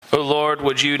O Lord,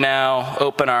 would you now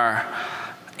open our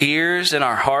ears and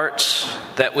our hearts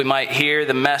that we might hear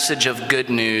the message of good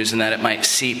news and that it might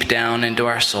seep down into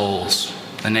our souls.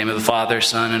 In the name of the Father,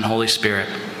 Son, and Holy Spirit.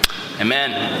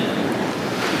 Amen.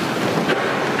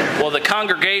 Well, the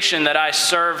congregation that I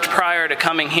served prior to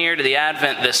coming here to the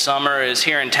Advent this summer is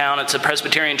here in town. It's a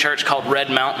Presbyterian church called Red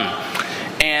Mountain.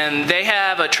 And they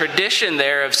have a tradition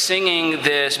there of singing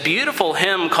this beautiful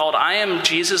hymn called I Am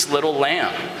Jesus' Little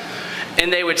Lamb.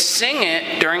 And they would sing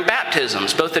it during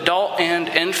baptisms, both adult and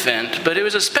infant. But it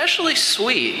was especially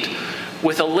sweet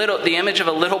with the image of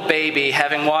a little baby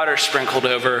having water sprinkled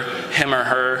over him or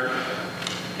her.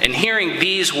 And hearing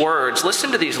these words,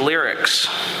 listen to these lyrics.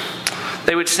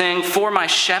 They would sing, "For my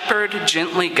shepherd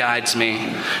gently guides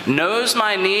me, knows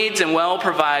my needs and well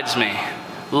provides me,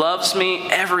 loves me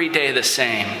every day the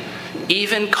same,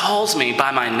 even calls me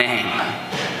by my name."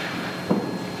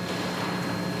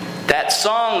 That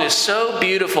song is so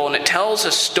beautiful and it tells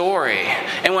a story.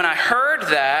 And when I heard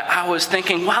that, I was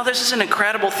thinking, wow, this is an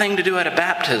incredible thing to do at a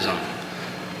baptism.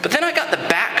 But then I got the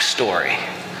backstory.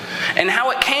 And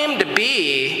how it came to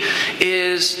be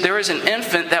is there was an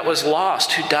infant that was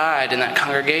lost who died in that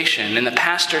congregation. And the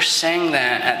pastor sang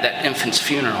that at that infant's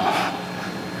funeral.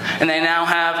 And they now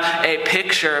have a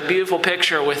picture, a beautiful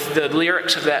picture with the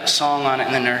lyrics of that song on it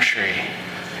in the nursery.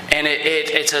 And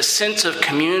it's a sense of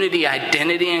community,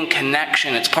 identity, and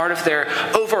connection. It's part of their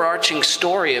overarching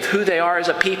story of who they are as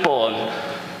a people and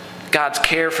God's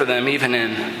care for them even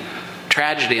in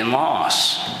tragedy and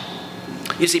loss.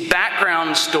 You see,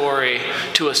 background story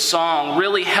to a song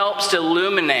really helps to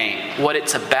illuminate what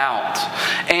it's about.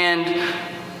 And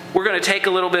we're going to take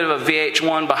a little bit of a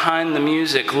VH1 behind the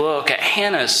music look at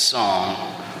Hannah's song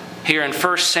here in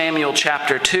 1 Samuel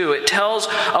chapter 2. It tells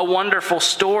a wonderful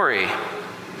story.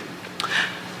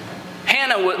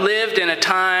 Hannah lived in a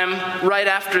time right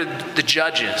after the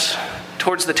Judges,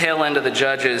 towards the tail end of the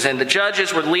Judges. And the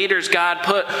Judges were leaders God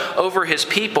put over his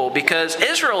people because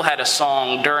Israel had a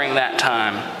song during that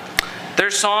time. Their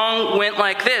song went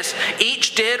like this: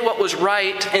 each did what was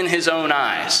right in his own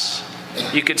eyes.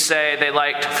 You could say they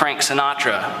liked Frank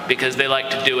Sinatra because they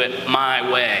liked to do it my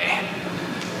way.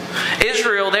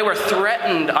 Israel, they were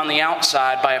threatened on the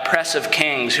outside by oppressive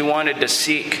kings who wanted to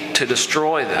seek to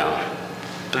destroy them.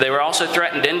 But they were also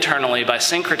threatened internally by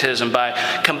syncretism, by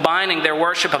combining their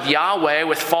worship of Yahweh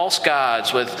with false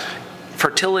gods, with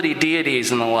fertility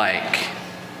deities and the like.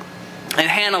 And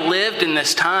Hannah lived in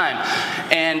this time,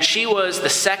 and she was the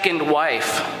second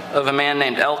wife of a man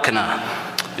named Elkanah,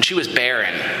 and she was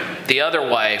barren. The other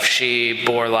wife, she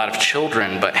bore a lot of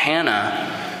children, but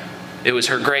Hannah, it was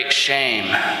her great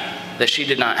shame that she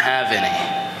did not have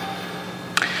any.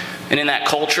 And in that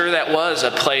culture, that was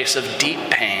a place of deep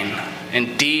pain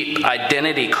and deep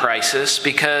identity crisis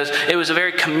because it was a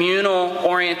very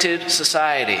communal-oriented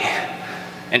society.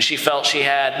 And she felt she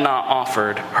had not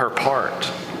offered her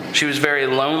part. She was very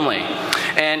lonely.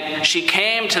 And she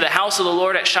came to the house of the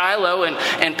Lord at Shiloh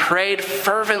and prayed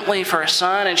fervently for a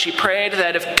son. And she prayed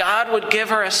that if God would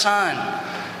give her a son,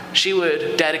 she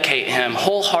would dedicate him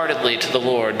wholeheartedly to the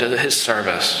Lord, to his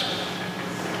service.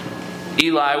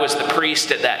 Eli was the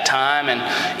priest at that time,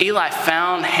 and Eli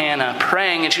found Hannah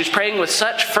praying, and she was praying with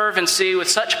such fervency, with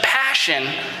such passion,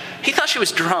 he thought she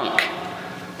was drunk.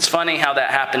 It's funny how that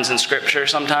happens in Scripture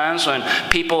sometimes when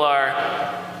people are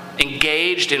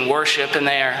engaged in worship and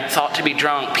they are thought to be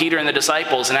drunk. Peter and the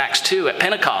disciples in Acts 2 at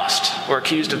Pentecost were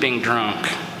accused of being drunk.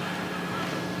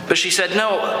 But she said,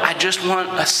 "No, I just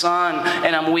want a son,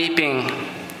 and I'm weeping."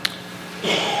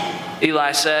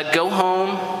 Eli said, "Go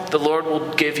home, the Lord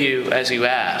will give you as you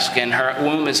ask." And her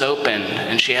womb is opened,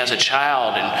 and she has a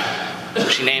child,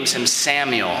 and she names him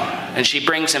Samuel. And she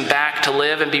brings him back to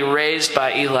live and be raised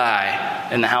by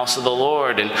Eli in the house of the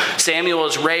Lord. And Samuel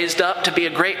is raised up to be a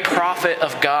great prophet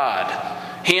of God.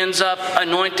 He ends up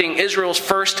anointing Israel's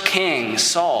first king,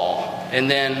 Saul, and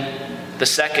then the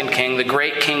second king, the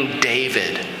great King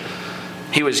David.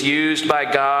 He was used by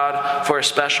God for a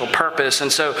special purpose.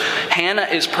 And so Hannah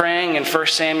is praying in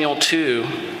 1 Samuel 2,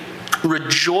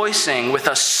 rejoicing with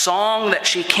a song that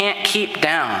she can't keep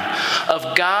down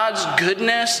of God's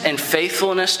goodness and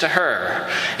faithfulness to her.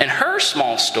 And her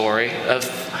small story of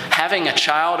having a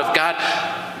child, of God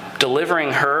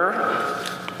delivering her,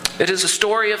 it is a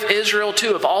story of Israel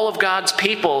too, of all of God's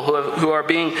people who are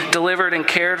being delivered and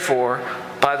cared for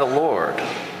by the Lord.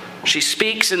 She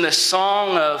speaks in this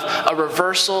song of a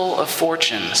reversal of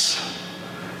fortunes.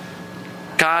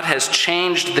 God has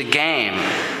changed the game.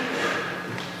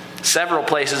 Several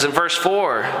places. In verse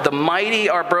 4, the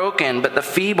mighty are broken, but the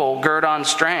feeble gird on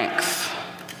strength.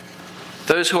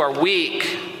 Those who are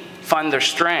weak find their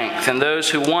strength, and those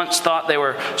who once thought they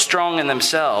were strong in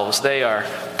themselves, they are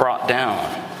brought down.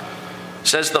 It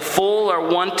says the full are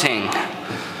wanting,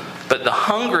 but the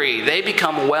hungry, they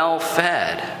become well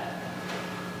fed.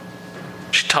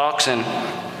 She talks in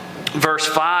verse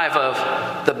 5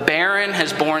 of the barren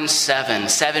has borne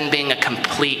seven being a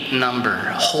complete number,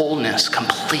 wholeness,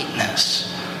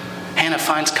 completeness. Hannah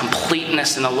finds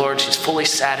completeness in the Lord. She's fully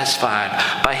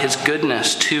satisfied by his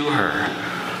goodness to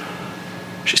her.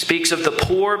 She speaks of the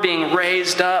poor being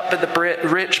raised up, but the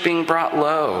rich being brought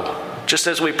low. Just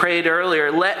as we prayed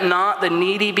earlier, let not the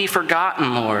needy be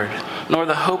forgotten, Lord, nor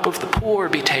the hope of the poor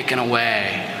be taken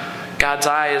away. God's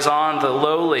eye is on the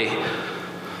lowly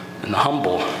and the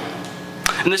humble.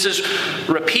 And this is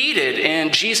repeated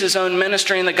in Jesus' own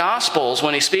ministry in the Gospels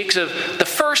when he speaks of the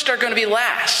first are going to be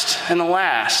last, and the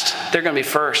last, they're going to be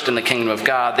first in the kingdom of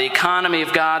God. The economy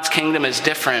of God's kingdom is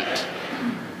different.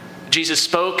 Jesus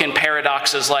spoke in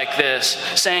paradoxes like this,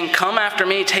 saying, come after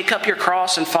me, take up your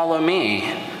cross and follow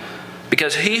me.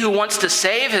 Because he who wants to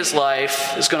save his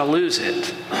life is going to lose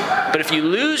it. But if you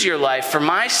lose your life for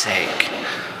my sake,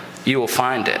 you will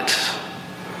find it.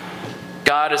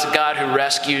 God is a God who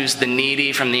rescues the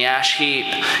needy from the ash heap.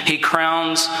 He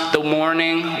crowns the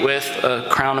mourning with a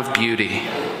crown of beauty.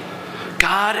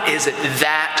 God is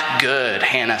that good,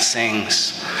 Hannah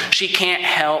sings. She can't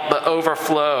help but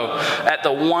overflow at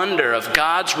the wonder of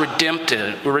God's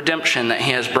redemption that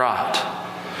he has brought.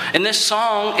 In this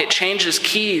song, it changes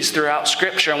keys throughout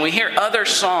Scripture, and we hear other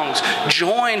songs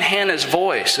join Hannah's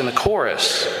voice in the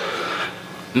chorus.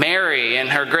 Mary and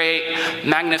her great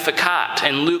Magnificat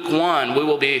in Luke 1. We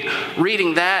will be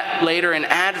reading that later in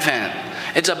Advent.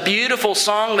 It's a beautiful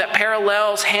song that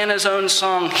parallels Hannah's own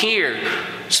song here,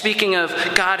 speaking of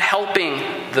God helping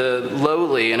the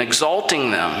lowly and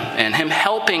exalting them, and him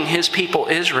helping his people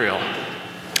Israel.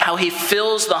 How he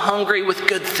fills the hungry with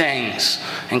good things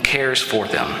and cares for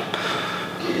them.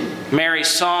 Mary's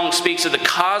song speaks of the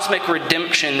cosmic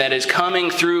redemption that is coming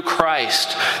through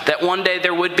Christ. That one day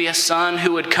there would be a son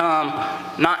who would come,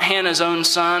 not Hannah's own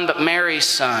son, but Mary's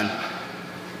son,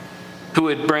 who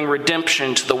would bring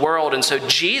redemption to the world. And so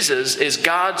Jesus is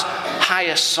God's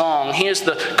highest song. He is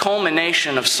the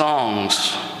culmination of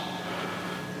songs.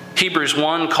 Hebrews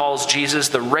 1 calls Jesus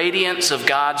the radiance of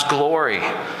God's glory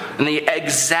and the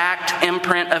exact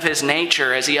imprint of his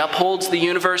nature as he upholds the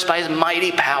universe by his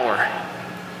mighty power.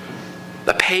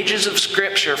 The pages of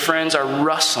Scripture, friends, are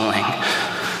rustling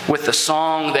with the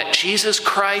song that Jesus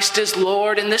Christ is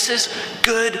Lord, and this is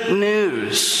good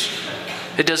news.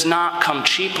 It does not come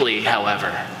cheaply,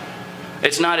 however.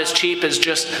 It's not as cheap as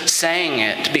just saying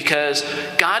it, because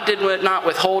God did not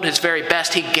withhold his very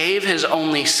best. He gave his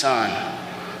only Son.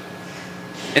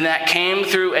 And that came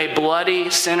through a bloody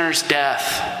sinner's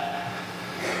death.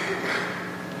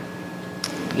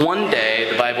 One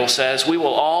day, the Bible says, we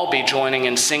will all be joining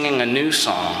and singing a new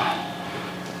song.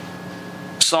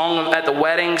 Song at the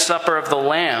wedding supper of the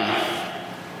Lamb,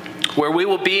 where we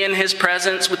will be in his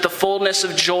presence with the fullness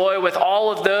of joy with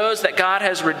all of those that God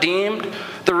has redeemed,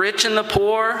 the rich and the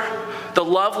poor, the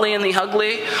lovely and the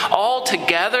ugly, all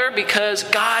together because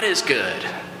God is good.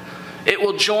 It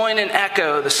will join and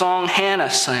echo the song Hannah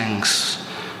sings.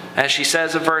 As she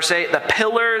says in verse 8, the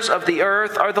pillars of the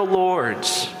earth are the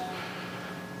Lord's.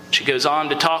 She goes on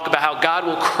to talk about how God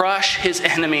will crush his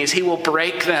enemies. He will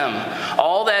break them.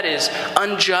 All that is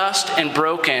unjust and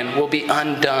broken will be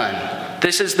undone.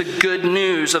 This is the good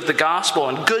news of the gospel.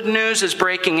 And good news is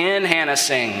breaking in, Hannah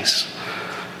sings.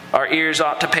 Our ears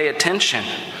ought to pay attention.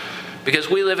 Because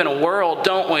we live in a world,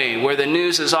 don't we, where the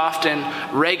news is often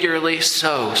regularly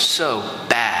so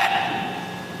bad.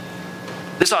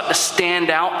 This ought to stand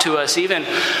out to us even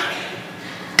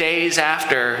days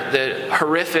after the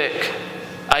horrific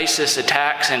ISIS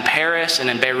attacks in Paris and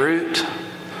in Beirut.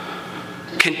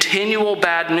 Continual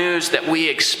bad news that we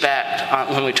expect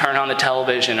when we turn on the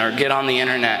television or get on the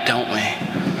internet, don't we?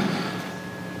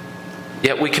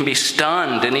 Yet we can be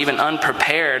stunned and even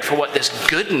unprepared for what this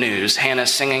good news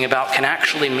Hannah's singing about can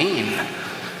actually mean.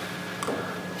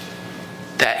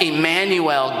 That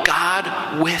Emmanuel,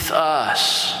 God with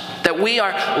us, that we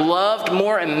are loved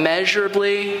more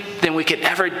immeasurably than we could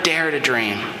ever dare to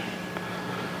dream.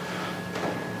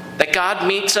 That God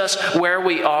meets us where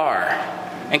we are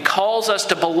and calls us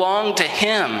to belong to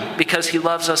him because he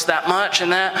loves us that much,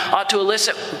 and that ought to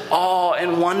elicit awe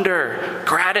and wonder,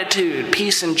 gratitude,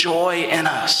 peace and joy in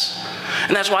us.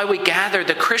 And that's why we gather.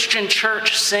 The Christian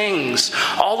church sings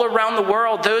all around the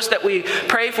world. Those that we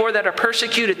pray for that are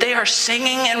persecuted, they are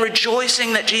singing and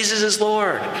rejoicing that Jesus is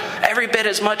Lord, every bit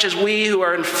as much as we who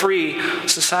are in free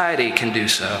society can do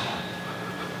so.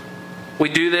 We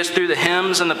do this through the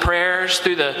hymns and the prayers,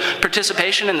 through the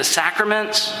participation in the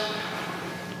sacraments.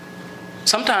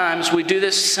 Sometimes we do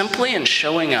this simply in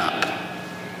showing up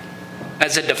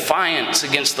as a defiance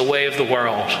against the way of the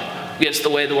world, against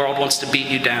the way the world wants to beat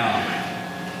you down.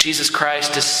 Jesus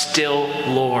Christ is still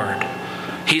Lord.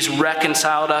 He's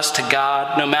reconciled us to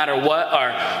God no matter what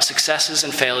our successes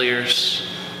and failures,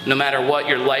 no matter what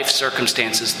your life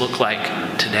circumstances look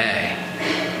like today.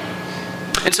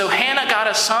 And so Hannah got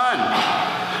a son.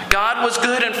 God was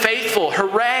good and faithful.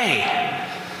 Hooray!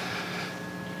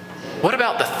 What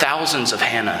about the thousands of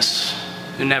Hannahs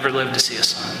who never lived to see a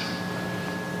son,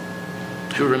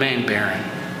 who remained barren?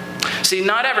 See,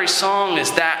 not every song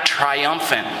is that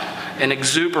triumphant and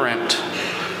exuberant.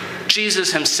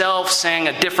 Jesus himself sang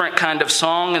a different kind of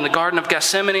song in the Garden of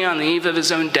Gethsemane on the eve of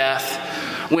his own death,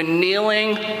 when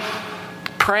kneeling,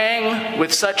 praying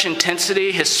with such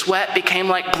intensity, his sweat became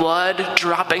like blood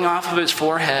dropping off of his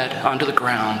forehead onto the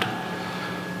ground,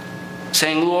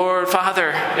 saying, Lord,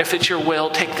 Father, if it's your will,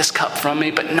 take this cup from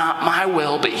me, but not my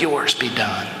will, but yours be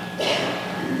done.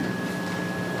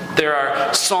 There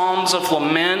are psalms of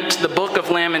lament, the book of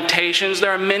Lamentations.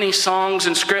 There are many songs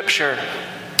in Scripture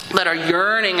that are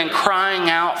yearning and crying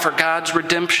out for God's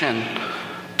redemption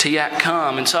to yet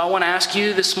come. And so I want to ask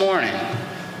you this morning,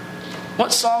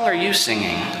 what song are you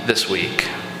singing this week?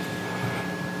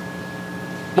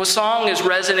 What song is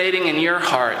resonating in your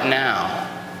heart now?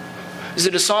 Is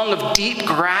it a song of deep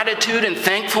gratitude and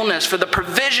thankfulness for the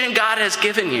provision God has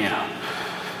given you?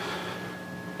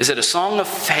 Is it a song of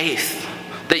faith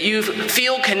that you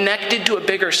feel connected to a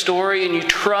bigger story and you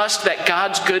trust that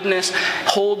God's goodness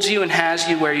holds you and has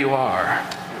you where you are?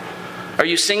 Are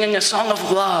you singing a song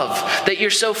of love, that you're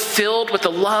so filled with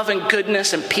the love and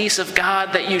goodness and peace of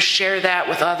God that you share that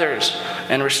with others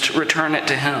and return it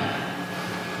to Him?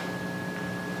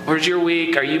 Or is your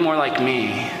week, are you more like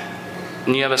me?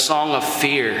 And you have a song of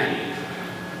fear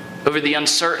over the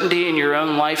uncertainty in your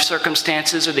own life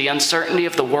circumstances or the uncertainty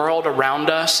of the world around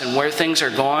us and where things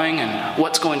are going and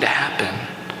what's going to happen?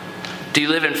 Do you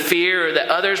live in fear that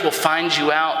others will find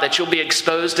you out, that you'll be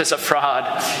exposed as a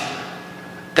fraud,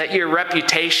 that your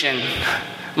reputation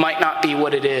might not be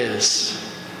what it is?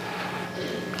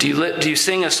 Do you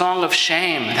sing a song of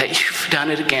shame that you've done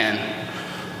it again?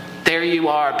 There you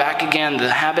are, back again,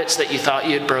 the habits that you thought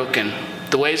you had broken,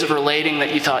 the ways of relating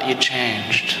that you thought you'd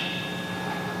changed.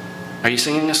 Are you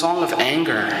singing a song of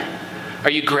anger?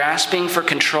 Are you grasping for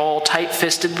control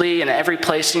tight-fistedly in every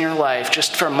place in your life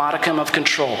just for a modicum of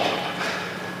control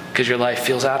because your life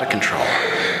feels out of control?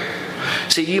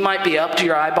 See, you might be up to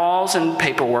your eyeballs in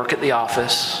paperwork at the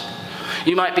office.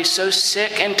 You might be so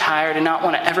sick and tired and not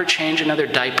want to ever change another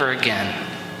diaper again.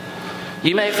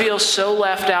 You may feel so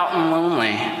left out and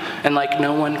lonely and like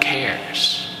no one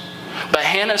cares. But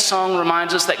Hannah's song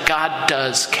reminds us that God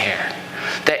does care,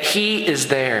 that He is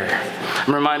there.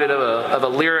 I'm reminded of a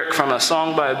lyric from a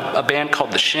song by a band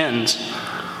called The Shins.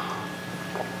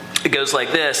 It goes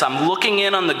like this: I'm looking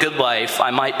in on the good life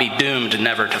I might be doomed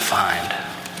never to find.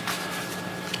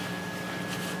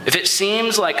 If it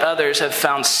seems like others have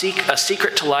found a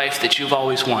secret to life that you've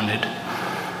always wanted,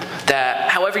 that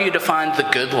however you define the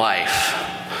good life,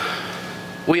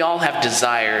 we all have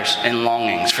desires and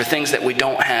longings for things that we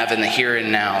don't have in the here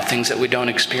and now, things that we don't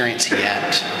experience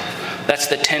yet. That's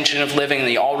the tension of living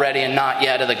the already and not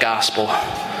yet of the gospel.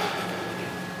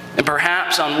 And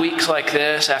perhaps on weeks like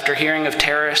this, after hearing of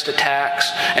terrorist attacks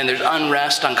and there's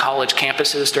unrest on college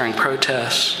campuses during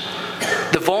protests,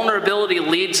 the vulnerability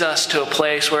leads us to a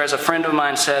place where, as a friend of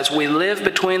mine says, we live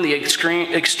between the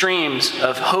extremes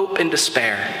of hope and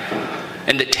despair.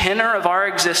 And the tenor of our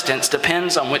existence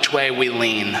depends on which way we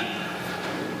lean.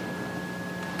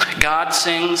 God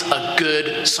sings a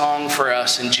good song for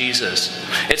us in Jesus.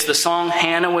 It's the song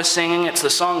Hannah was singing, it's the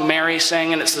song Mary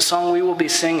sang, and it's the song we will be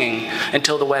singing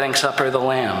until the wedding supper of the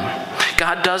Lamb.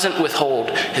 God doesn't withhold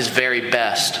His very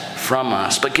best from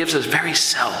us, but gives His very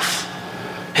self,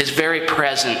 His very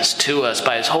presence to us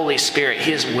by His Holy Spirit.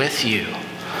 He is with you.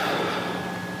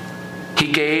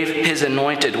 He gave His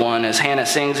anointed one, as Hannah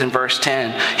sings in verse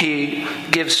 10. He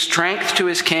gives strength to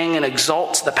His king and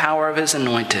exalts the power of His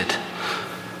anointed.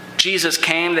 Jesus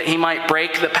came that He might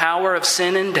break the power of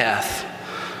sin and death.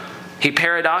 He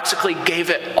paradoxically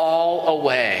gave it all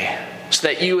away so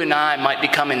that you and I might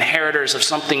become inheritors of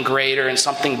something greater and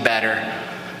something better,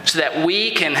 so that we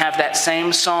can have that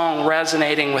same song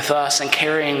resonating with us and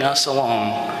carrying us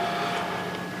along.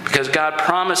 Because God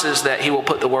promises that He will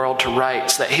put the world to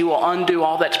rights, that He will undo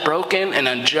all that's broken and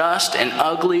unjust and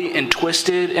ugly and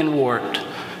twisted and warped.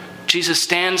 Jesus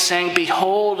stands saying,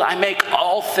 "Behold, I make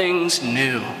all things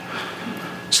new."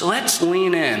 So let's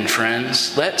lean in,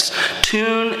 friends. Let's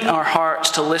tune our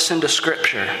hearts to listen to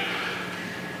Scripture,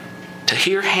 to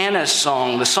hear Hannah's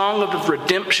song, the song of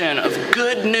redemption, of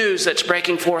good news that's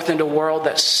breaking forth into a world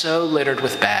that's so littered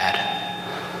with bad.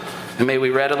 And may we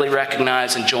readily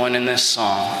recognize and join in this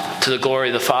song to the glory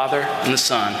of the Father and the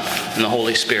Son and the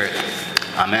Holy Spirit.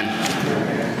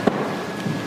 Amen.